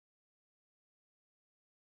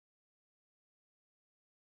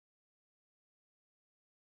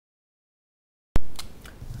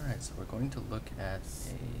Alright, so we're going to look at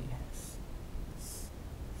a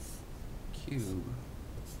cube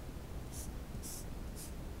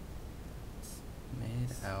made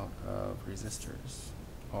out of resistors,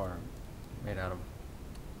 or made out of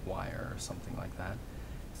wire or something like that.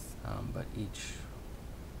 But each,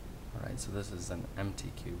 alright, so this is an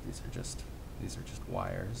empty cube. These are just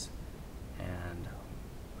wires, and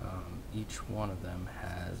each one of them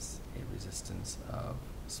has a resistance of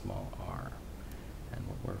small r. And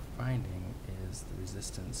what we're finding is the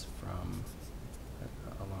resistance from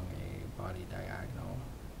along a body diagonal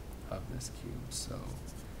of this cube. So,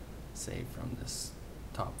 say from this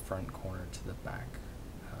top front corner to the back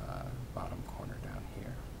bottom corner down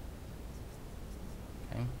here.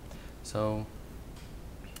 Okay, so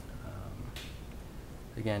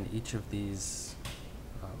again, each of these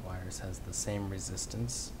wires has the same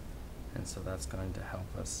resistance, and so that's going to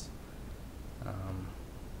help us.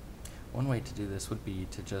 One way to do this would be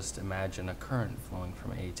to just imagine a current flowing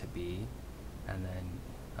from A to B, and then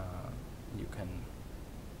you can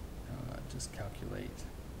just calculate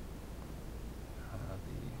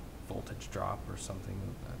the voltage drop or something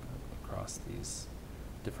across these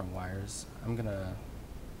different wires. I'm going to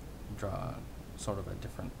draw sort of a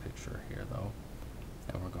different picture here though,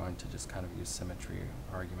 and we're going to just kind of use symmetry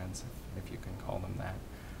arguments, if you can call them that.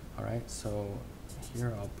 Alright, so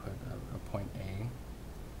here I'll put a point A,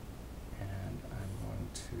 and I'm going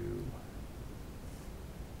to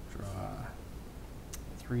draw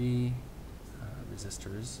 3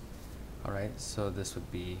 resistors. Alright, so this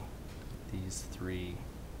would be these 3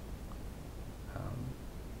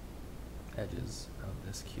 edges of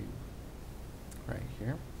this cube right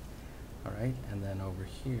here. Alright, and then over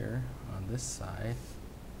here on this side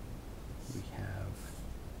we have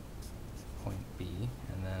point B,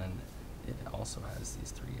 and then it also has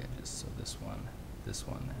these 3 edges, so this one,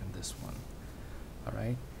 and this one.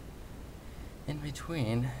 Alright, in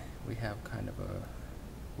between we have kind of a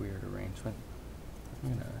weird arrangement. I'm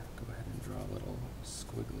going to go ahead and draw little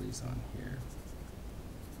squigglies on here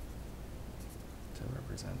to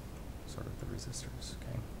represent sort of the resistors,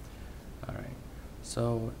 okay? Alright,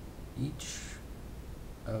 so each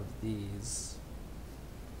of these,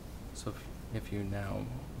 so if you now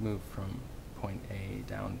move from point A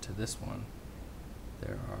down to this one,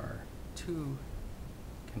 there are 2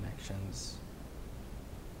 connections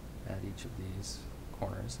at each of these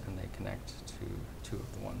corners, and they connect to 2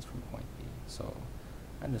 of the ones from point B. So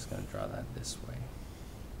I'm just going to draw that this way,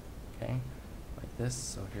 okay, like this.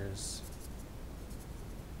 So here's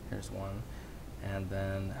one, and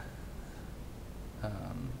then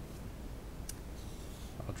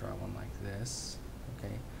I'll draw one like this,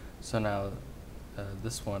 okay. So now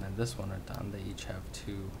this one and this one are done. They each have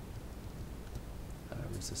 2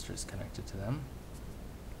 resistors connected to them.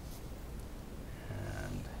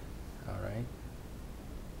 And alright,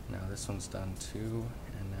 now this one's done too,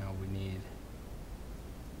 and now we need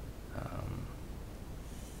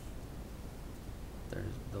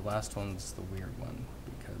the last one's the weird one,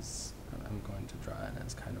 because I'm going to draw it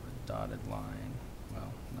as kind of a dotted line.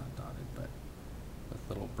 Well, not dotted, but with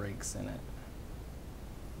little breaks in it,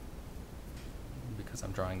 because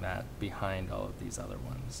I'm drawing that behind all of these other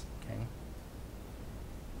ones, okay?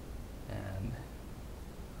 And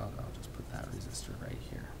I'll just put that resistor right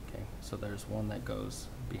here, okay? So there's one that goes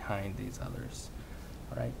behind these others,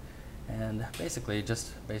 all right? And basically,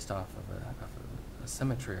 just based off of a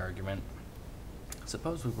symmetry argument,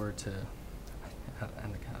 suppose we were to,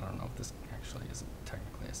 and I don't know if this actually is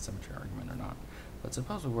technically a symmetry argument or not, but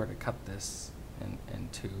suppose we were to cut this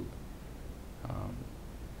into,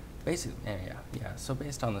 so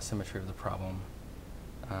based on the symmetry of the problem,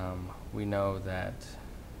 we know that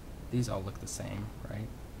these all look the same, right?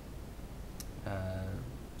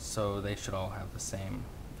 So they should all have the same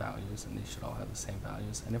values, and these should all have the same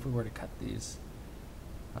values. And if we were to cut these,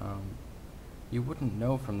 you wouldn't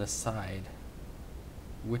know from this side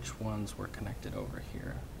which ones were connected over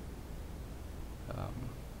here,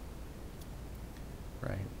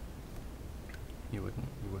 right? You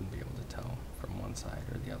wouldn't be able to tell from one side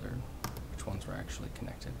or the other which ones were actually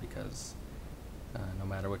connected, because no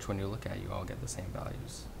matter which one you look at, you all get the same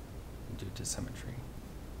values due to symmetry.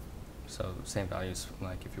 So same values,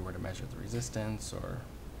 like if you were to measure the resistance or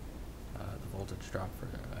the voltage drop for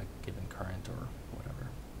a given current or whatever.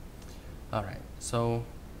 Alright, so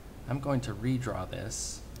I'm going to redraw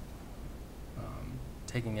this,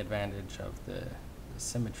 taking advantage of the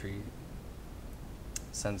symmetry,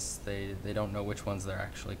 since they don't know which ones they're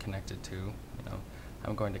actually connected to. You know,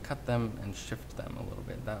 I'm going to cut them and shift them a little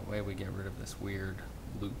bit. That way we get rid of this weird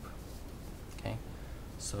loop. Okay,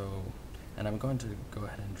 so, and I'm going to go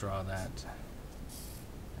ahead and draw that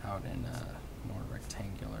out in a more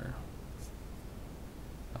rectangular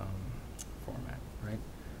format, right?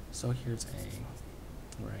 So here's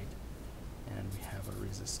A, right? And we have a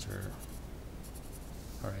resistor.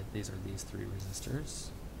 All right, these are these three resistors.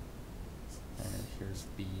 And here's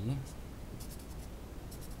B.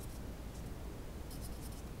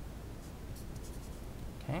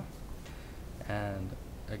 Okay. And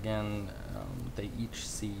again, they each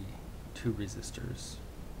see two resistors,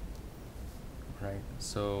 right?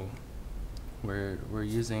 So we're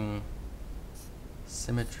using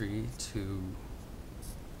symmetry to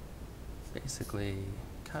basically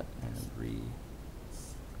cut and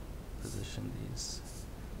reposition these.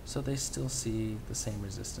 So they still see the same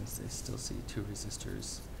resistance, they still see two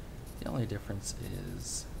resistors. The only difference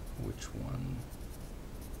is which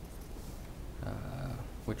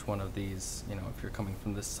one of these, you know, if you're coming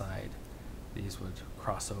from this side, these would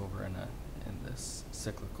cross over in this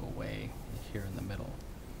cyclical way here in the middle.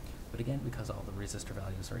 But again, because all the resistor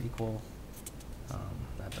values are equal,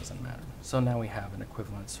 that doesn't matter. So now we have an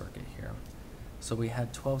equivalent circuit here. So we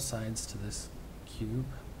had 12 sides to this cube,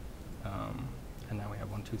 and now we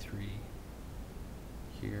have 1, 2, 3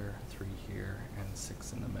 here, 3 here, and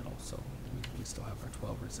 6 in the middle. So we still have our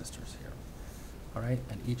 12 resistors here. All right,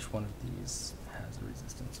 and each one of these has a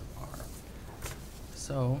resistance of R.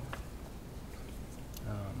 So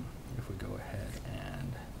if we go ahead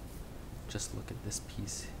and just look at this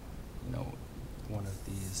piece, you know, one of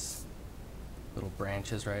these little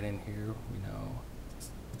branches right in here, we know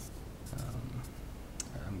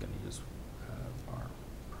I'm going to use R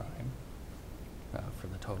prime for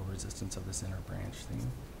the total resistance of this inner branch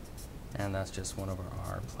thing, and that's just 1 over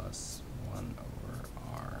R plus 1 over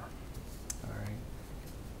R, all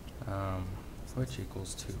right, which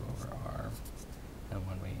equals 2 over R, and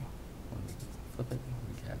when we flip it,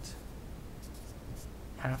 we get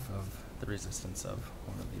half of the resistance of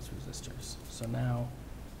one of these resistors. So now,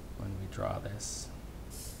 when we draw this,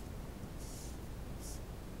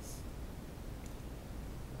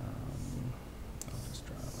 I'll just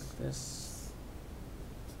draw it like this.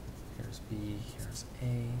 Here's B, here's A.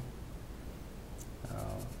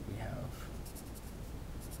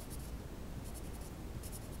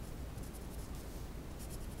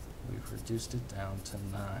 We've reduced it down to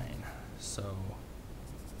 9. So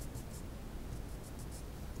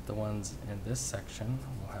the ones in this section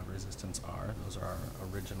will have resistance R. Those are our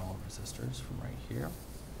original resistors from right here.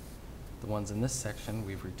 The ones in this section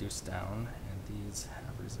we've reduced down, and these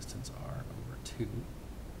have resistance R over 2.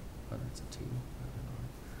 Whether it's a 2, I don't know.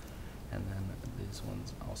 And then these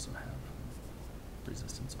ones also have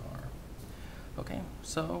resistance R. Okay,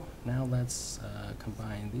 so now let's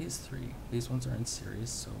combine these three. These ones are in series,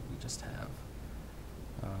 so we just have,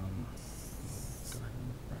 go ahead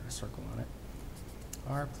and write a circle on it.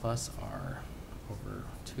 R plus R over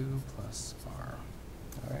 2 plus R.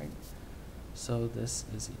 All right, so this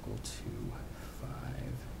is equal to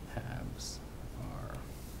 5 halves R.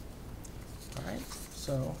 All right,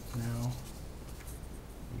 so now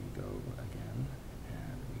we go again,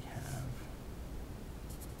 and we have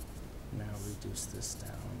now reduce this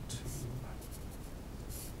down to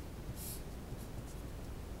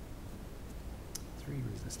 3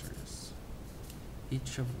 resistors,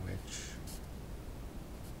 each of which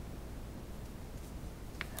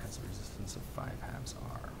has a resistance of 5 halves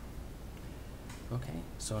R. Okay,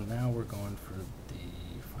 so now we're going for the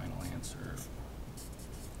final answer.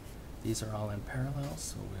 These are all in parallel,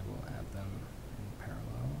 so we will add them in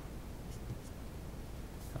parallel.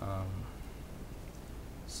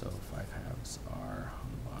 So 5 halves R on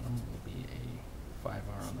the bottom will be a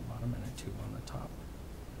 5R on the bottom and a 2 on the top.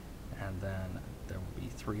 And then there will be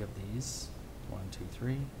 3 of these, 1, 2,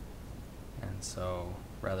 3. And so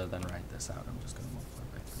rather than write this out, I'm just going to multiply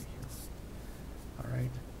by 3 here. All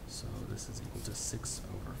right, so this is equal to 6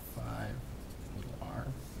 over 5 little r.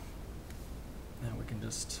 Now we can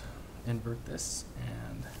just invert this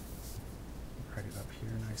and write it up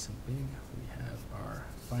here nice and big. We have our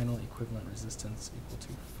final equivalent resistance equal to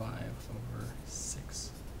 5 over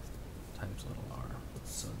 6 times little r.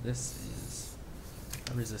 So this is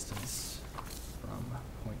a resistance from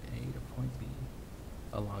point A to point B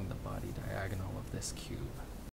along the body diagonal of this cube.